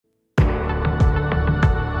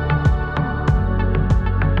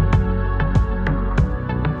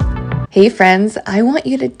Hey friends, I want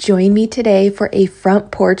you to join me today for a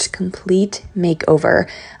front porch complete makeover.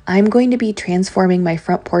 I'm going to be transforming my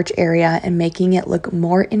front porch area and making it look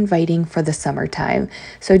more inviting for the summertime.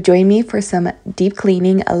 So join me for some deep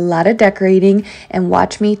cleaning, a lot of decorating, and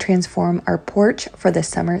watch me transform our porch for the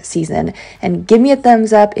summer season. And give me a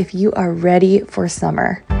thumbs up if you are ready for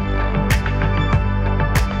summer.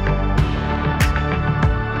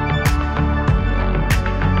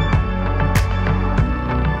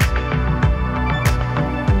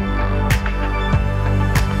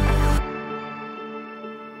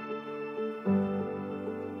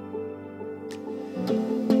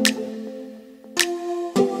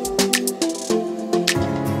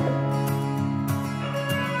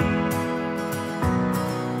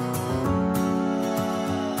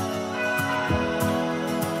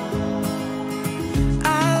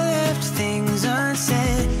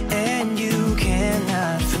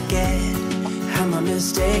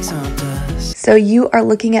 So you are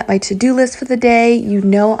looking at my to-do list for the day. You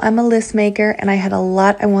know I'm a list maker and I had a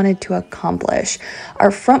lot I wanted to accomplish. Our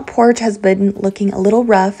front porch has been looking a little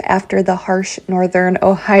rough after the harsh northern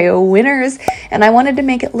Ohio winters, and I wanted to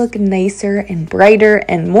make it look nicer and brighter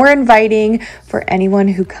and more inviting for anyone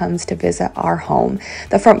who comes to visit our home.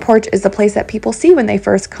 The front porch is the place that people see when they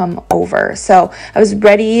first come over. So I was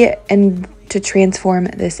ready and to transform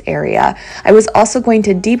this area. I was also going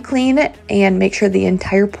to deep clean and make sure the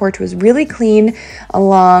entire porch was really clean,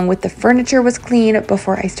 along with the furniture was clean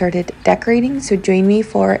before I started decorating. So join me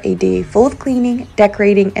for a day full of cleaning,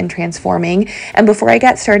 decorating, and transforming. And before I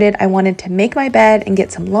got started, I wanted to make my bed and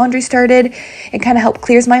get some laundry started. It kind of helps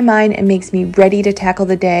clears my mind and makes me ready to tackle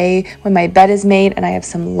the day when my bed is made and I have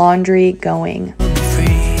some laundry going.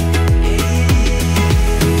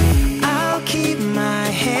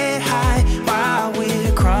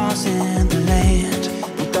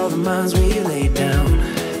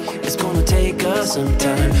 Some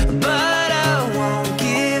time, but I won't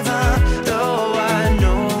give up, though I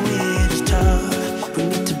know it's tough. We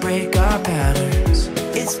need to break our patterns.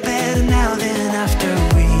 It's better now than after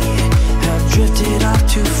we have drifted off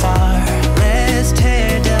too far. Let's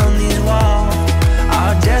tear down these walls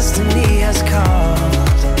our destiny has called.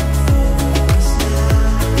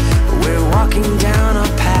 We're walking down a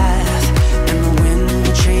path, and the wind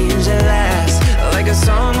will change at last, like a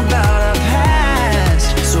song about our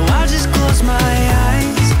past. So I'll just close my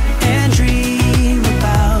eyes and dream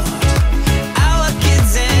about our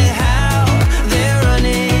kids and how they're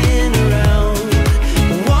running around.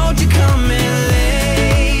 Won't you come and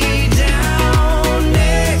lay down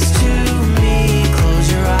next to me?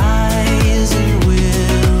 Close your eyes and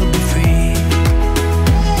we'll be free.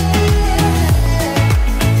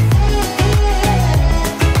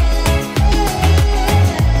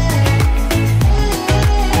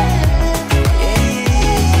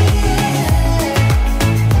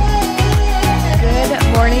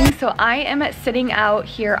 So I am sitting out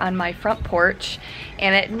here on my front porch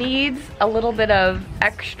and it needs a little bit of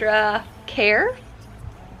extra care.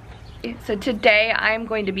 So today I'm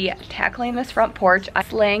going to be tackling this front porch,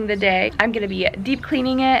 slaying the day. I'm going to be deep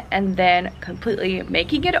cleaning it and then completely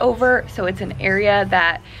making it over so it's an area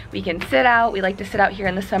that we can sit out. We like to sit out here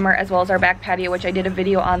in the summer, as well as our back patio, which I did a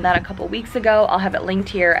video on that a couple weeks ago. I'll have it linked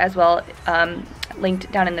here as well,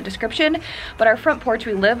 linked down in the description. But our front porch,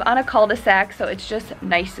 we live on a cul-de-sac, so it's just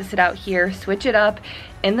nice to sit out here, switch it up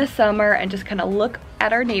in the summer and just kind of look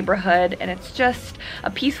at our neighborhood. And it's just a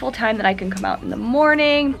peaceful time that I can come out in the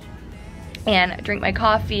morning and drink my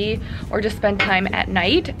coffee or just spend time at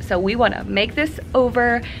night. So we want to make this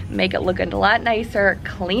over, make it look a lot nicer,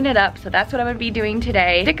 clean it up. So that's what I'm going to be doing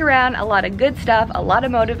today. Stick around, a lot of good stuff, a lot of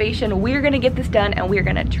motivation. We're going to get this done and we're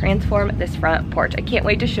going to transform this front porch. I can't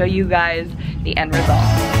wait to show you guys the end result.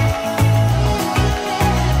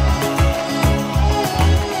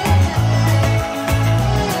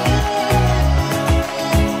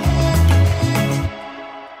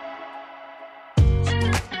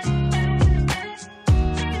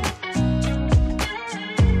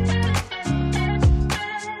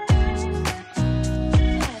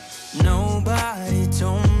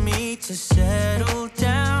 To settle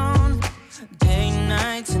down, day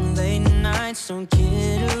nights and late nights don't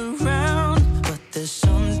get around, but there's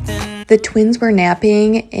something. The twins were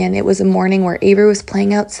napping and it was a morning where Avery was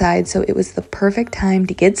playing outside, so it was the perfect time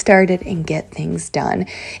to get started and get things done.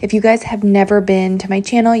 If you guys have never been to my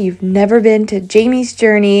channel, you've never been to Jamie's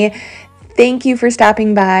Journey, thank you for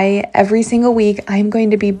stopping by. Every single week, I'm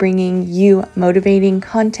going to be bringing you motivating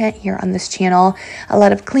content here on this channel, a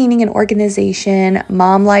lot of cleaning and organization,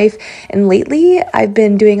 mom life, and lately I've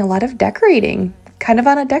been doing a lot of decorating. kind of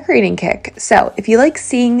on a decorating kick. So if you like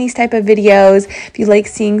seeing these type of videos, if you like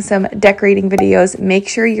seeing some decorating videos, make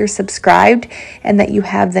sure you're subscribed and that you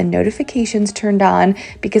have the notifications turned on,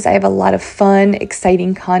 because I have a lot of fun,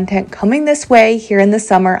 exciting content coming this way here in the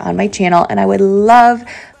summer on my channel, and I would love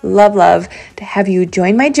to have you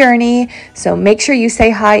join my journey. So make sure you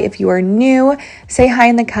say hi if you are new. Say hi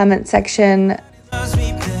in the comment section.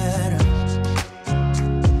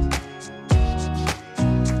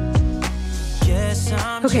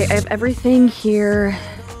 Okay, I have everything here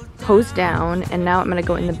hosed down, and now I'm gonna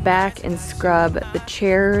go in the back and scrub the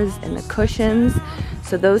chairs and the cushions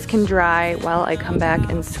so those can dry while I come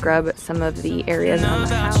back and scrub some of the areas on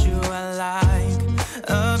the house.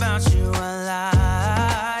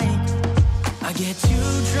 I get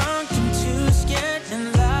too drunk and too scared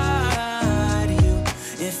and lie to you.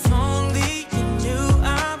 If only you knew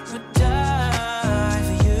I would die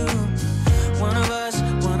for you. One of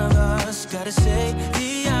us gotta say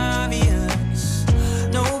the obvious.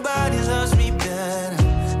 Nobody loves me better.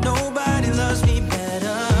 Nobody loves me better.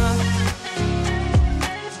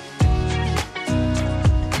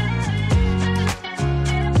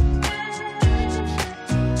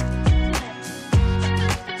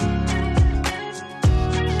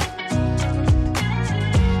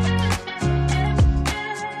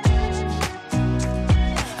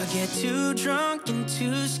 Too drunk and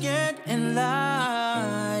too scared and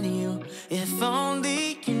lie to you. If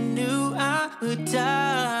only you knew I would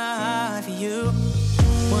die for you.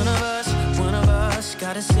 One of us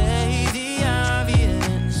gotta say the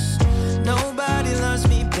obvious. Nobody loves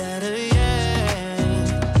me better,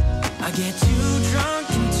 yeah. I get too drunk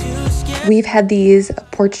and too scared. We've had these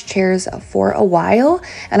porch chairs for a while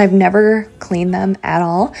and I've never cleaned them at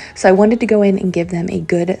all. So I wanted to go in and give them a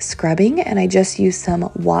good scrubbing, and I just used some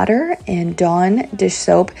water and Dawn dish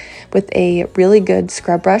soap with a really good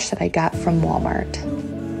scrub brush that I got from Walmart.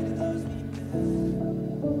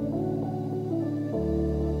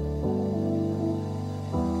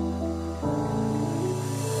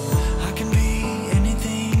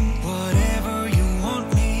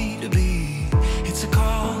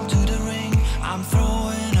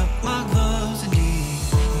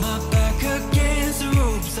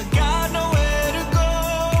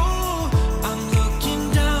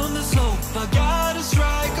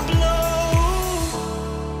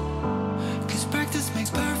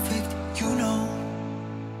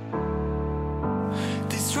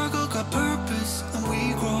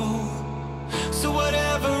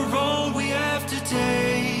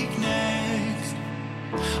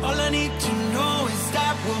 All I need to know is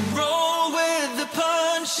that we'll roll with the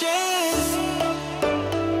punches.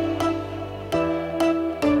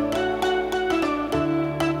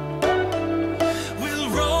 We'll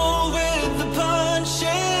roll with the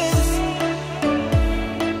punches.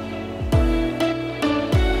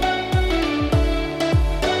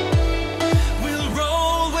 We'll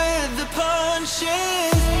roll with the punches.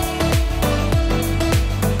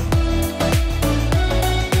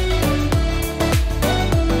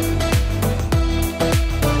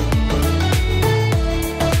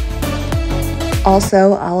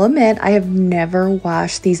 Also, I'll admit, I have never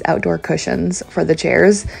washed these outdoor cushions for the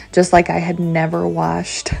chairs, just like I had never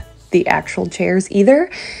washed the actual chairs either.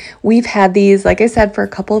 We've had these, like I said, for a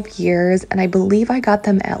couple of years, and I believe I got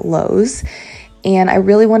them at Lowe's, and I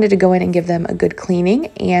really wanted to go in and give them a good cleaning,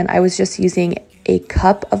 and I was just using a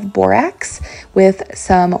cup of borax with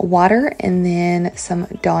some water and then some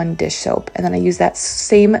Dawn dish soap. And then I use that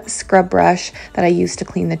same scrub brush that I used to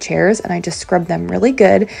clean the chairs, and I just scrubbed them really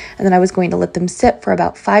good. And then I was going to let them sit for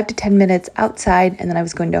about 5 to 10 minutes outside, and then I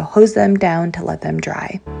was going to hose them down to let them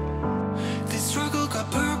dry. This struggle got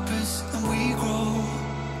purpose and we grow.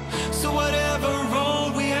 So whatever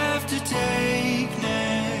role we have to take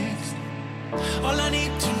next, all I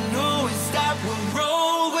need to know is that we'll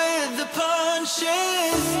roll with the punches.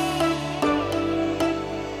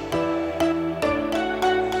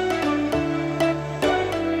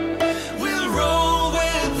 We'll roll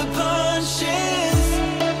with the punches.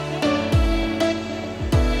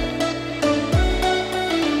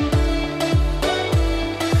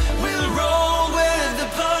 We'll roll with the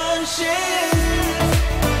punches.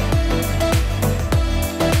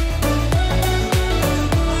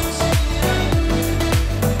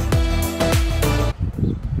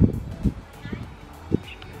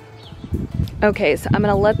 Okay, so I'm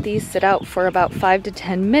gonna let these sit out for about 5 to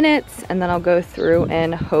 10 minutes, and then I'll go through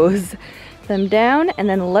and hose them down and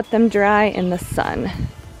then let them dry in the sun.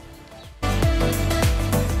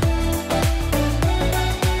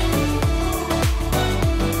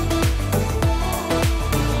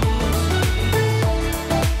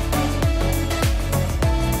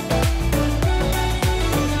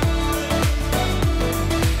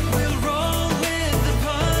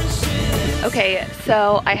 Okay,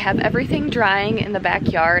 so I have everything drying in the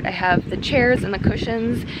backyard. I have the chairs and the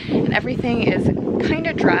cushions and everything is kind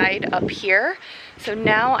of dried up here. So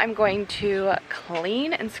now I'm going to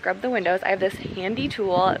clean and scrub the windows. I have this handy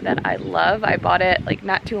tool that I love. I bought it like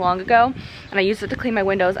not too long ago and I used it to clean my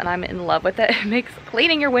windows and I'm in love with it. It makes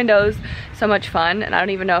cleaning your windows so much fun, and I don't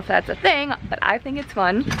even know if that's a thing, but I think it's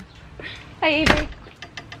fun. Hi, Avery.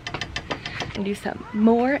 And do some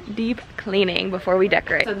more deep cleaning before we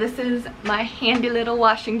decorate. So this is my handy little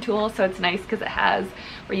washing tool. So it's nice because it has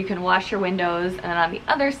where you can wash your windows, and then on the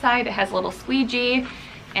other side it has a little squeegee,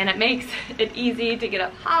 and it makes it easy to get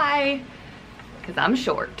up high because I'm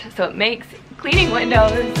short. So it makes cleaning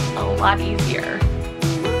windows a lot easier.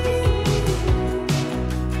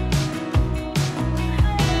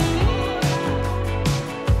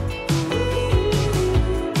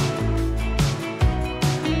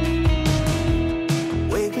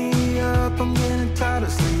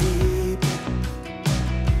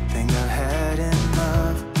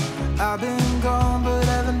 I've been gone, but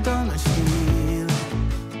haven't done much healing.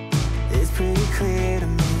 It's pretty clear to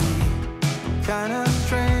me. Kinda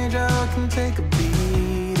strange how I can take a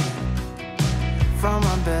beating from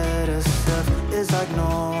my better self. It's like no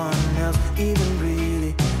one else even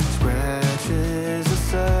really scratches the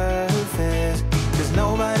surface. 'Cause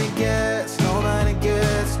nobody gets me.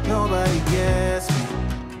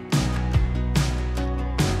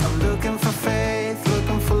 I'm looking for faith,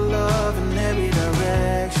 looking for love in every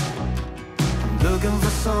direction. Looking for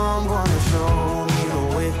someone to show me the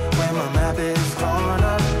way when my map is torn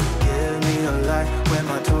up. Give me a light when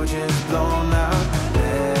my torch is blown out.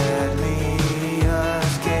 Let me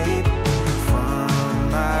escape from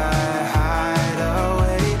my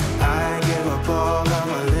hideaway. I give up all of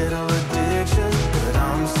my little addictions, but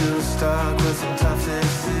I'm still stuck with some tough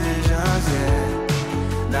decisions, yeah.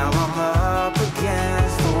 Now I'm up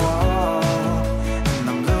against the wall, and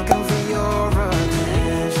I'm looking for your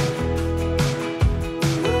attention.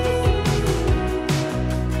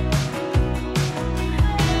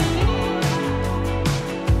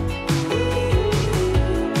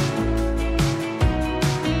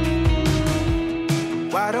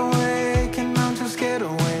 Wide awake and I'm too scared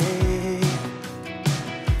away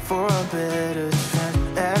for a better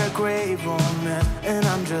chance at a great romance, and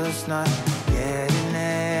I'm just not getting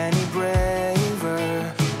any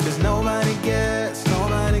braver. 'Cause nobody gets me.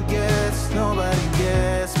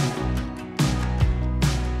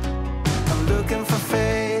 I'm looking for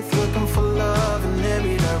faith, looking for love in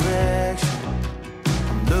every direction.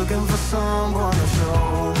 I'm looking for someone to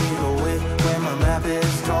show me the way when my map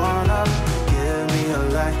is torn up. Give me a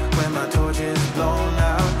light when my torch is blown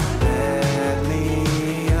out. Let me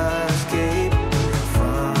escape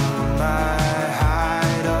from my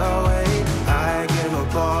hideaway. I give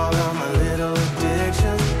up all of my little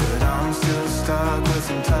addictions, but I'm still stuck with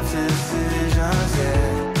some tough decisions, yeah.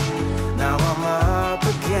 Now I'm up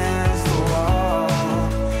against the wall,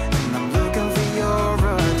 and I'm looking for your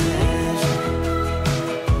attention.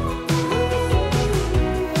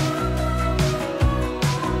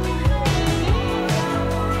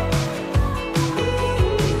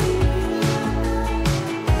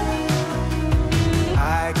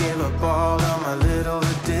 I give up all of my little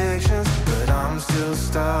addictions, but I'm still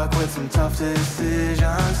stuck with some tough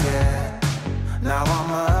decisions, yeah. Now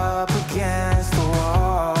I'm up against the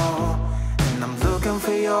wall, and I'm looking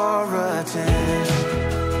for your attention.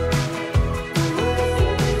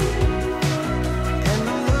 And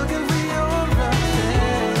I'm looking for your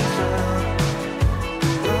attention.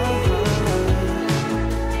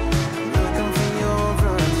 I'm looking for your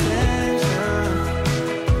attention.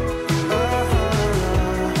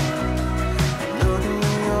 Looking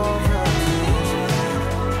for your attention.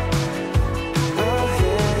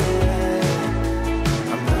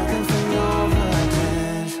 I'm looking for your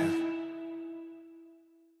attention.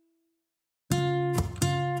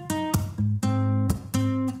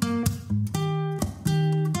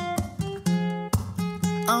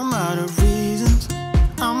 I'm out of reasons,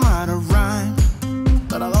 I'm out of rhyme,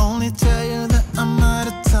 but I'll only tell you that I'm out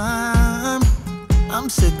of time. I'm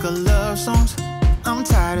sick of love songs, I'm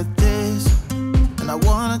tired of this, and I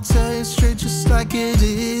wanna tell you straight just like it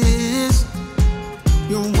is.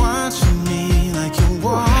 You're watching me like you're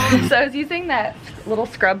watching. So I was using that little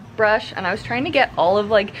scrub brush and I was trying to get all of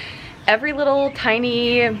like every little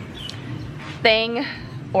tiny thing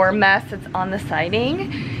or mess that's on the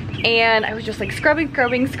siding, and I was just like scrubbing,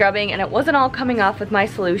 and it wasn't all coming off with my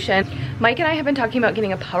solution. Mike and I have been talking about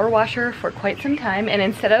getting a power washer for quite some time, and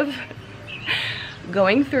instead of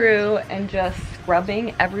going through and just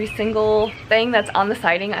scrubbing every single thing that's on the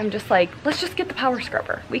siding, I'm just like, let's just get the power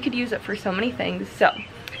scrubber. We could use it for so many things. So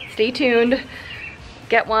stay tuned.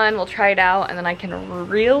 Get one, we'll try it out, and then I can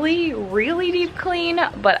really, really deep clean.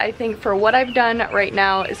 But I think for what I've done right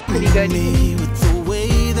now is pretty good.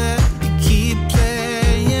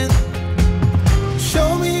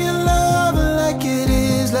 Show me your love like it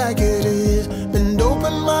is, like it is. Bend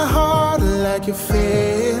open my heart like you're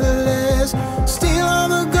fearless. Steal all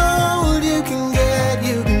the gold you can get,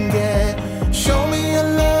 you can get. Show me your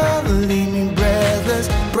love, leave me breathless,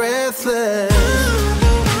 breathless.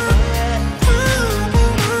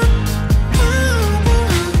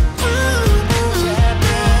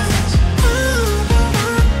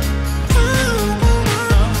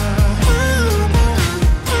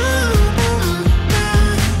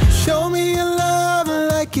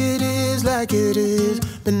 Like it is,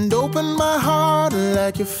 bend open my heart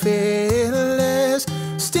like you're fearless.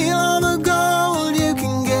 Steal all the gold you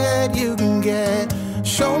can get, you can get.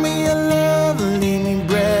 Show me your love, leave me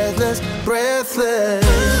breathless, breathless.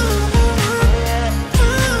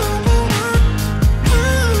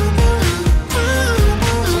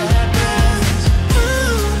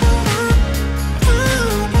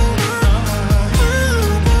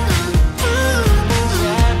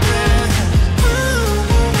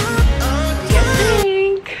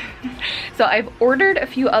 So I've ordered a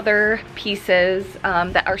few other pieces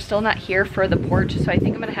that are still not here for the porch, so I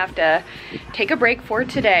think I'm gonna have to take a break for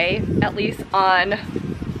today, at least on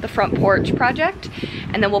the front porch project,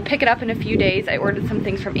 and then we'll pick it up in a few days. I ordered some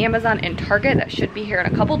things from Amazon and Target that should be here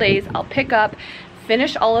in a couple days. I'll pick up,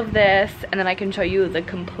 finish all of this, and then I can show you the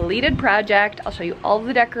completed project. I'll show you all of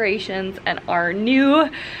the decorations and our new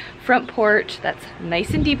front porch that's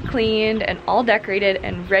nice and deep cleaned and all decorated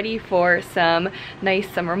and ready for some nice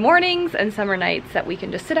summer mornings and summer nights that we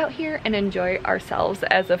can just sit out here and enjoy ourselves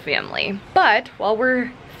as a family. But while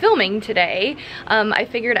we're filming today, I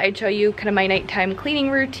figured I'd show you kind of my nighttime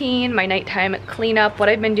cleaning routine, my nighttime cleanup, what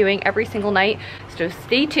I've been doing every single night. So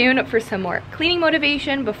stay tuned for some more cleaning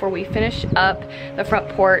motivation before we finish up the front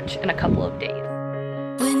porch in a couple of days.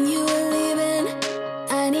 When you were leaving,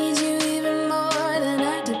 I need you even more than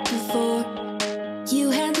I did before. You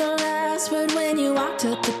had the last word when you walked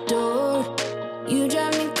out the door. You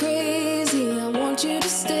drive me crazy, I want you to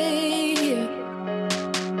stay here.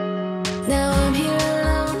 Now I'm here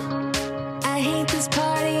alone, I hate this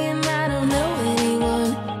party and I don't know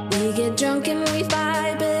anyone. We get drunk and we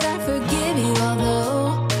fight, but I forgive you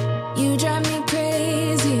although you drive me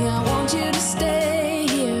crazy, I want you to stay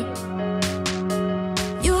here.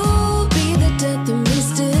 You'll be the death of me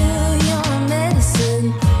still, you're my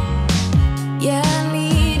medicine. Yeah, I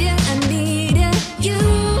need you, I need you. You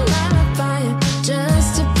light a fire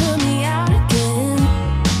just to put me out again.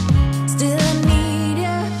 Still I need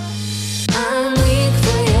you. I'm weak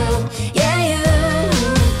for you. Yeah, you.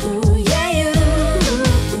 Yeah, you.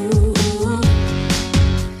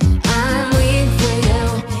 I'm weak for you.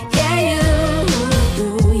 Yeah, you.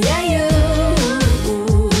 Yeah, you.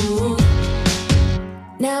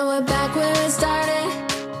 Now we're back where it started.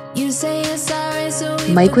 You say you're sorry, so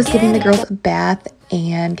we Mike was giving the forget girls a bath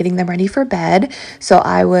and getting them ready for bed. So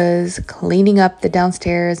I was cleaning up the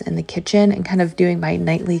downstairs and the kitchen and kind of doing my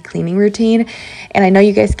nightly cleaning routine. And I know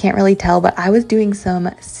you guys can't really tell, but I was doing some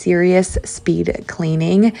serious speed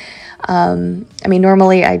cleaning. I mean,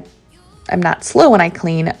 normally I'm not slow when I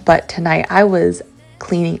clean, but tonight I was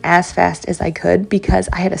cleaning as fast as I could because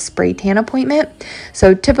I had a spray tan appointment.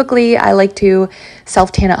 So typically I like to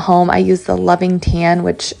self tan at home. I use the Loving Tan,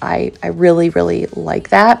 which I really, really like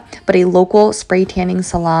that. But a local spray tanning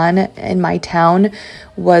salon in my town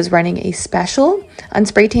was running a special on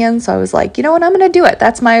spray tan. So I was like, you know what, I'm going to do it.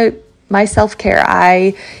 That's my self-care.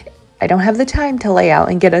 I don't have the time to lay out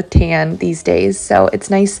and get a tan these days. So it's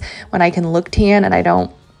nice when I can look tan and I don't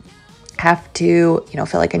have to,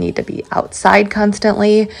 feel like I need to be outside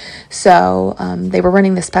constantly. So they were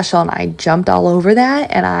running the special and I jumped all over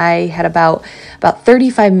that, and I had about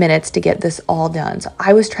 35 minutes to get this all done. So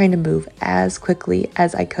I was trying to move as quickly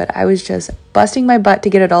as I could. I was just busting my butt to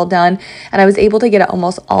get it all done, and I was able to get it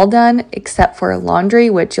almost all done except for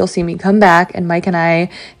laundry, which you'll see me come back, and Mike and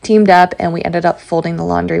I teamed up and we ended up folding the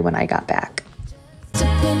laundry when I got back. to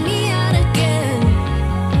put me out again.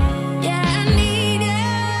 Yeah, I need you.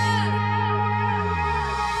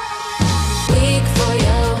 Weak for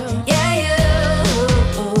you. Yeah, you.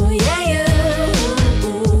 Yeah, you.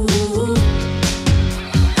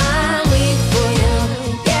 I'm weak for you.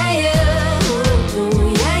 Yeah, you.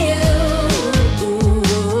 Yeah, you.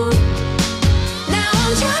 Now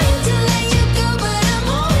I'm trying to let you go, but I'm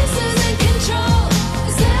always losing control.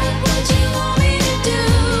 Is that what you want me to do?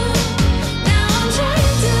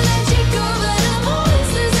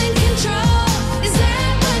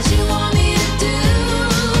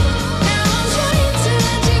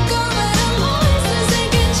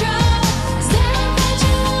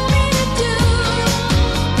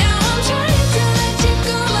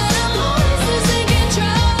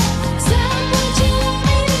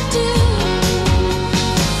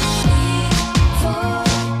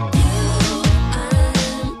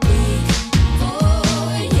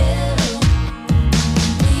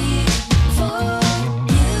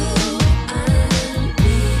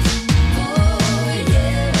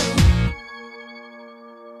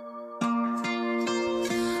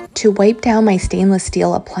 To wipe down my stainless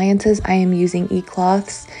steel appliances, I am using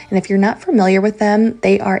eCloths. And if you're not familiar with them,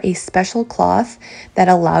 they are a special cloth that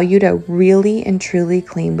allow you to really and truly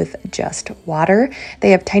clean with just water.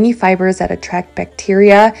 They have tiny fibers that attract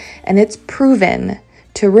bacteria, and it's proven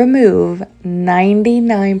to remove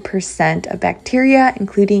 99% of bacteria,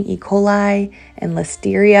 including E. coli and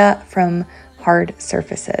Listeria, from hard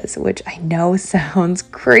surfaces, which I know sounds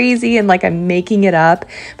crazy and like I'm making it up,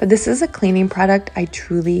 but this is a cleaning product I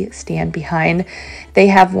truly stand behind. They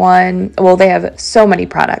have they have so many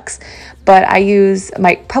products, but I use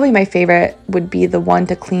probably my favorite would be the one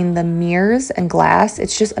to clean the mirrors and glass.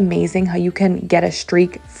 It's just amazing how you can get a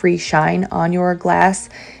streak-free shine on your glass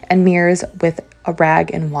and mirrors with a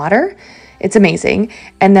rag and water. It's amazing.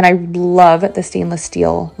 And then I love the stainless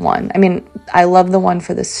steel one. I mean, I love the one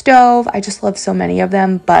for the stove. I just love so many of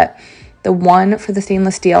them, but the one for the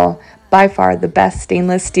stainless steel, by far the best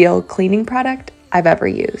stainless steel cleaning product I've ever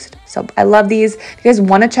used. So I love these. If you guys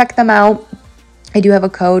want to check them out, I do have a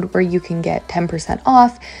code where you can get 10%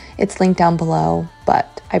 off. It's linked down below,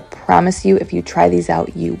 but I promise you, if you try these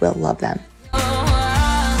out, you will love them.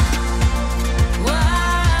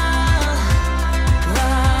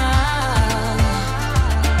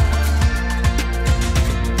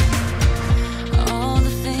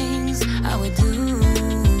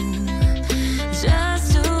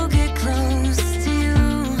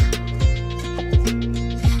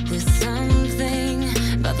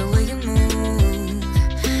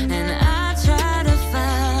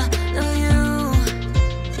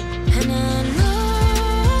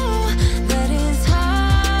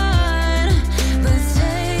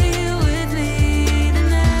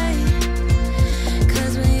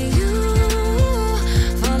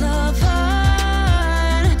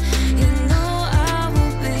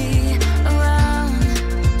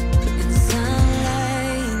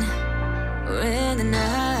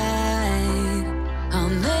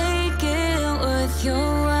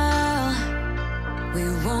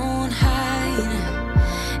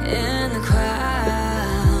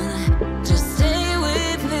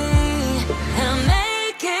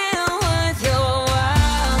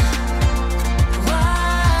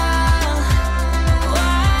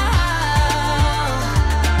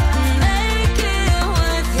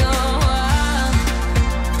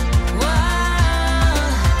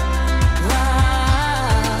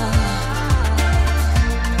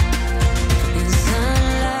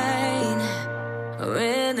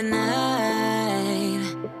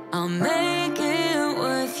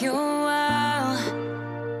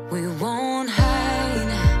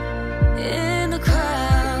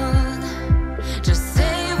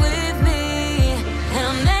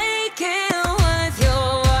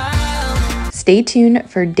 Stay tuned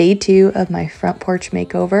for day 2 of my front porch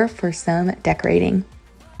makeover for some decorating.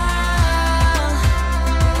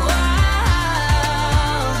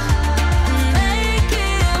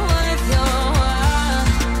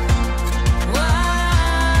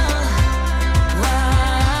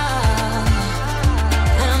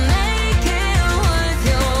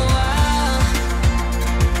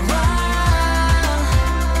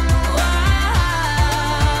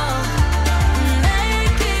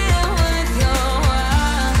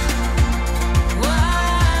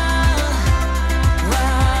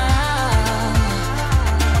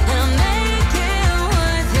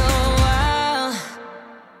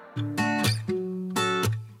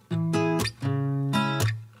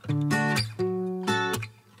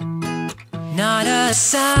 Not a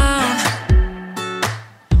sound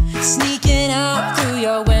sneaking out through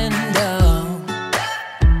your window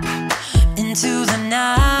into the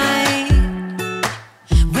night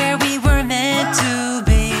where we were meant to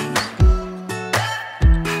be.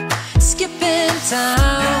 Skipping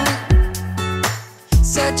town,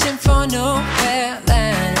 searching for nowhere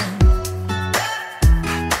land.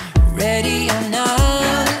 Ready or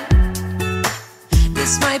not,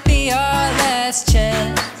 this might be our last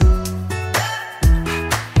chance.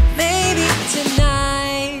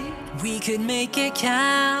 Could make it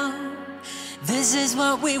count. This is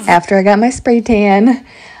what we After I got my spray tan,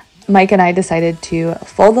 Mike and I decided to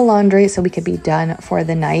fold the laundry so we could be done for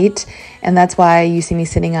the night, and that's why you see me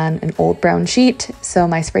sitting on an old brown sheet so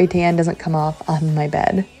my spray tan doesn't come off on my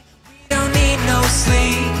bed. Don't need no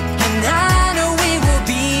sleep, and I know we will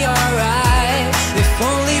be alright. If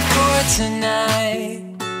only for tonight.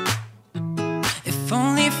 If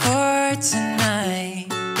only for tonight.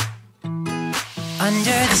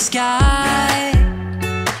 Under the sky,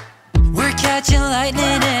 we're catching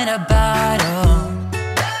lightning in a bottle.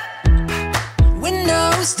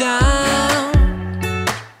 Windows down,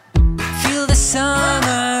 feel the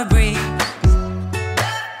summer breeze.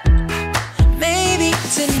 Maybe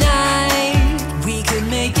tonight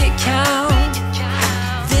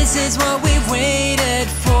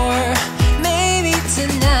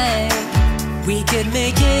could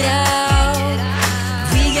make it out.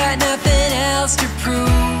 We got nothing else to prove.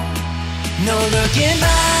 No looking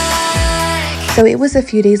back. So it was a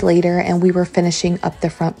few days later and we were finishing up the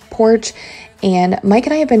front porch, and Mike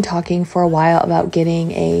and I have been talking for a while about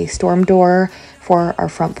getting a storm door for our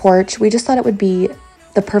front porch. We just thought it would be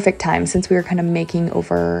the perfect time since we were kind of making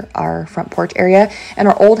over our front porch area. In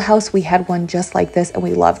our old house, we had one just like this and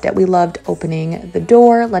we loved it. We loved opening the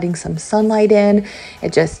door, letting some sunlight in.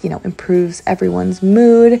 It just, improves everyone's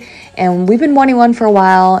mood. And we've been wanting one for a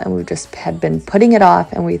while and we just had been putting it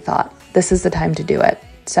off, and we thought this is the time to do it.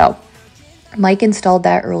 So Mike installed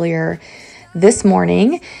that earlier this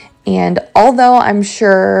morning. And although I'm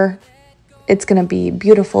sure it's going to be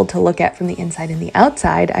beautiful to look at from the inside and the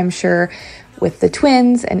outside, I'm sure with the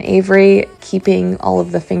twins and Avery, keeping all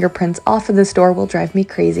of the fingerprints off of this door will drive me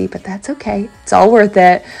crazy, but that's okay. It's all worth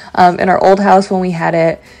it. In our old house when we had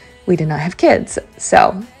it, we did not have kids,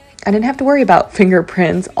 so I didn't have to worry about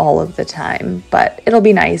fingerprints all of the time, but it'll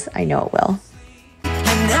be nice. I know it will.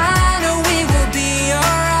 And I know we will be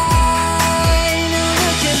alright. No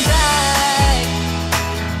looking back.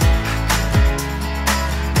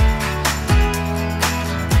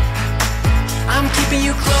 I'm keeping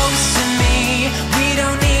you close to me. We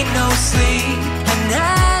don't need no sleep. And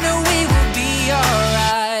I know we will be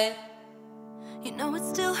alright. You know it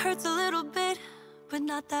still hurts a little bit, but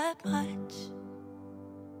not that much.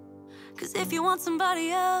 'Cause if you want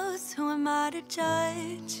somebody else, who am I to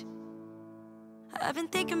judge? I've been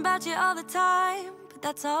thinking about you all the time, but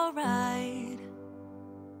that's alright.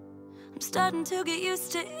 I'm starting to get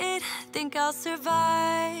used to it, think I'll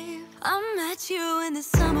survive. I met you in the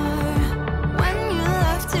summer, when you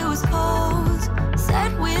left it was cold.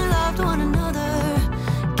 Said we loved one another,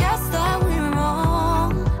 guess that we were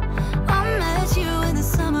wrong. I met you in the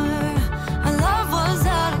summer, our love was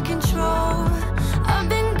out of control. I've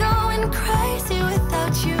been going crazy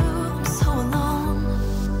without you, I'm so alone.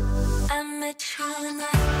 I met you in the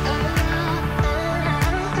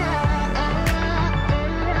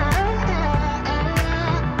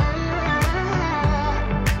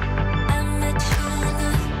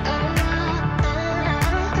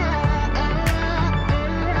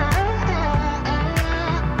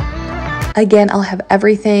Again, I'll have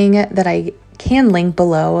everything that I can link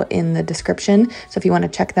below in the description, so if you want to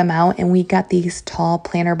check them out. And we got these tall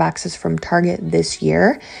planter boxes from Target this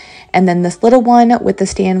year. And then this little one with the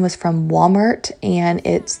stand was from Walmart, and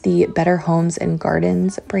it's the Better Homes and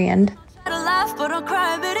Gardens brand. I laugh, but I'll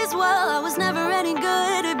cry a bit as well. I was never any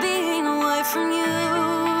good at being away from you.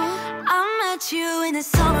 I met you in the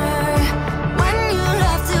summer, when you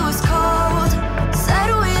left it was cold. Said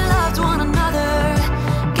we loved one another,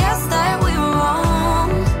 guess that we were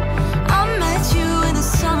wrong. I met you in the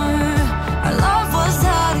summer, our love was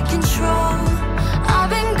out of control. I've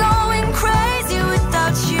been going crazy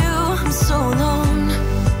without you, I'm so alone.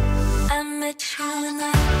 I met you in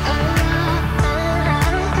the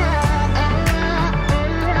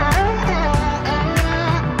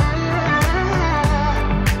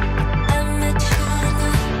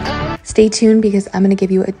Stay tuned because I'm going to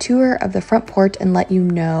give you a tour of the front porch and let you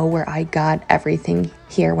know where I got everything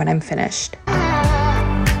here when I'm finished. I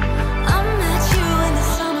met you in the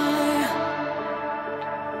summer.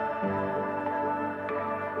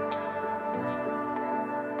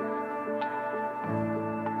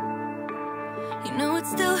 You know it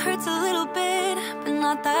still hurts a little bit, but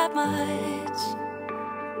not that much.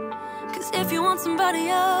 'Cause if you want somebody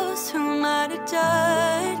else, who am I to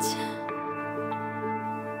judge?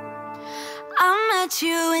 I met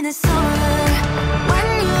you in the summer, when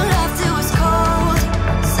you left it was cold.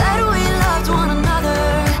 Said we loved one another,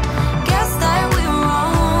 guess that we were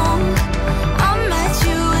wrong. I met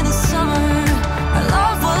you in the summer, our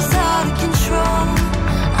love was out of control.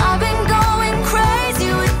 I've been going crazy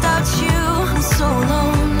without you, I'm so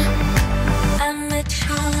alone. I met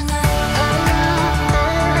you in the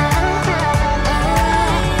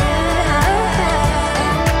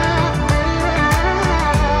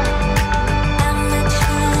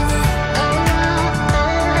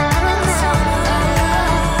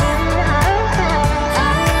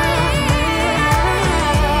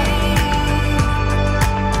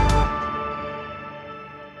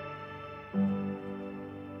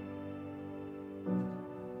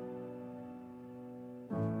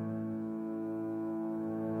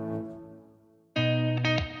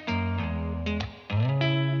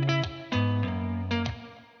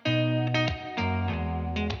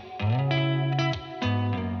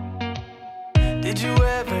Did you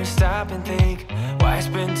ever stop and think, why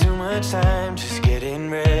spend too much time just getting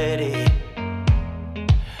ready?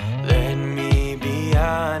 Let me be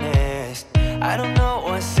honest, I don't know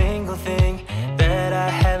one single thing that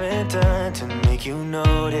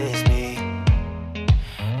notice me.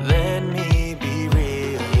 Let me be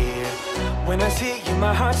real here. When I see you,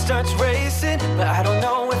 my heart starts racing, but I don't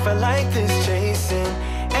know if I like this chasing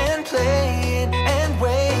and playing and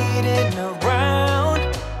waiting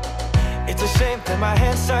around. It's a shame that my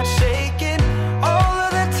hands start shaking all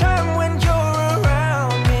of the time when you're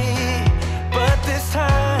around me. But this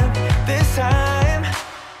time,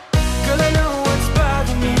 girl, I know what's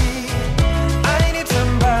bothering me. I need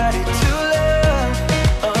somebody to love.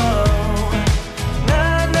 Oh,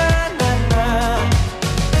 nah, nah, nah, nah.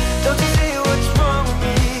 Don't you see what's wrong with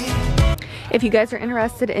me? If you guys are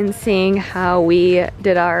interested in seeing how we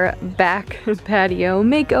did our back patio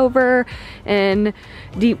makeover and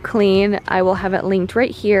deep clean, I will have it linked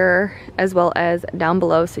right here as well as down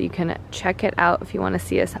below, so you can check it out if you want to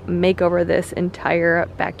see us make over this entire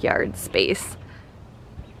backyard space.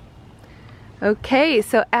 Okay,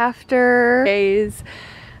 so after days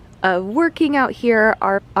of working out here,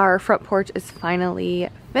 our front porch is finally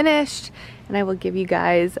finished, and I will give you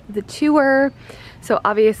guys the tour. So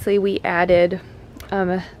obviously we added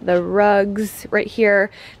the rugs right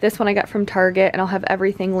here. This one I got from Target, and I'll have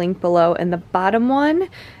everything linked below. And the bottom one,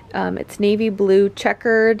 it's navy blue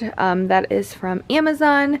checkered, that is from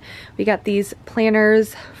Amazon. We got these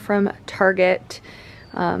planters from Target,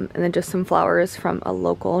 and then just some flowers from a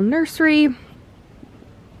local nursery.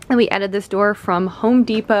 And we added this door from Home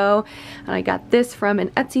Depot, and I got this from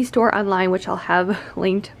an Etsy store online, which I'll have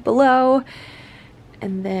linked below.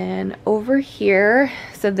 And then over here,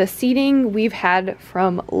 so the seating we've had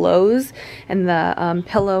from Lowe's, and the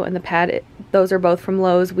pillow and the pad, those are both from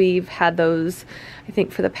Lowe's. We've had those, I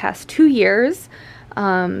think, for the past 2 years.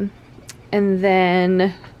 And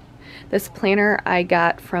then this planter I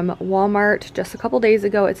got from Walmart just a couple days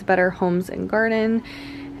ago. It's Better Homes and Garden.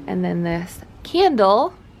 And then this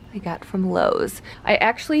candle I got from Lowe's. I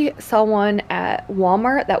actually saw one at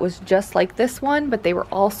Walmart that was just like this one, but they were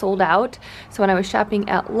all sold out. So when I was shopping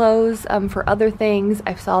at Lowe's for other things,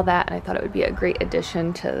 I saw that and I thought it would be a great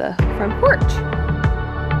addition to the front porch.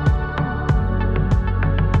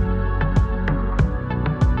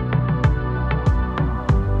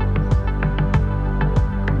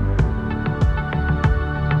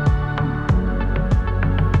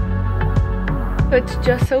 It's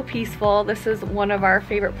just so peaceful. This is one of our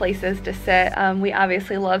favorite places to sit. We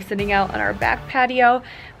obviously love sitting out on our back patio,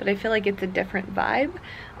 but I feel like it's a different vibe.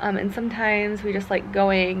 And sometimes we just like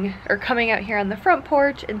going or coming out here on the front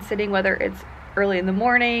porch and sitting, whether it's early in the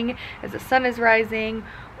morning as the sun is rising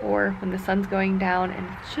or when the sun's going down, and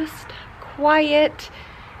it's just quiet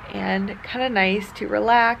and kind of nice to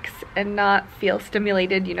relax and not feel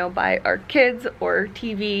stimulated, you know, by our kids or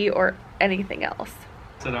TV or anything else.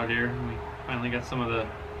 Sit out here. We finally got some of the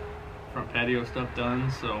front patio stuff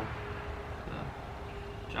done, so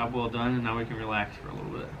job well done, and now we can relax for a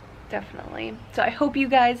little bit. Definitely. So I hope you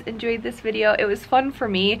guys enjoyed this video. It was fun for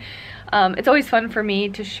me. It's always fun for me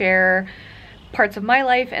to share parts of my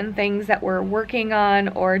life and things that we're working on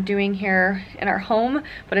or doing here in our home,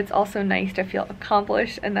 but it's also nice to feel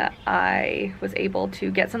accomplished and that I was able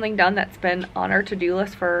to get something done that's been on our to-do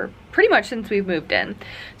list for pretty much since we've moved in.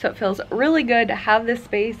 So it feels really good to have this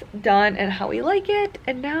space done and how we like it,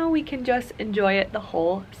 and now we can just enjoy it the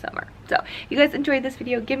whole summer. So if you guys enjoyed this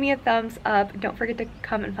video, give me a thumbs up. Don't forget to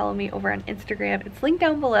come and follow me over on Instagram. It's linked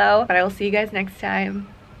down below, but I will see you guys next time.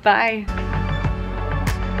 Bye.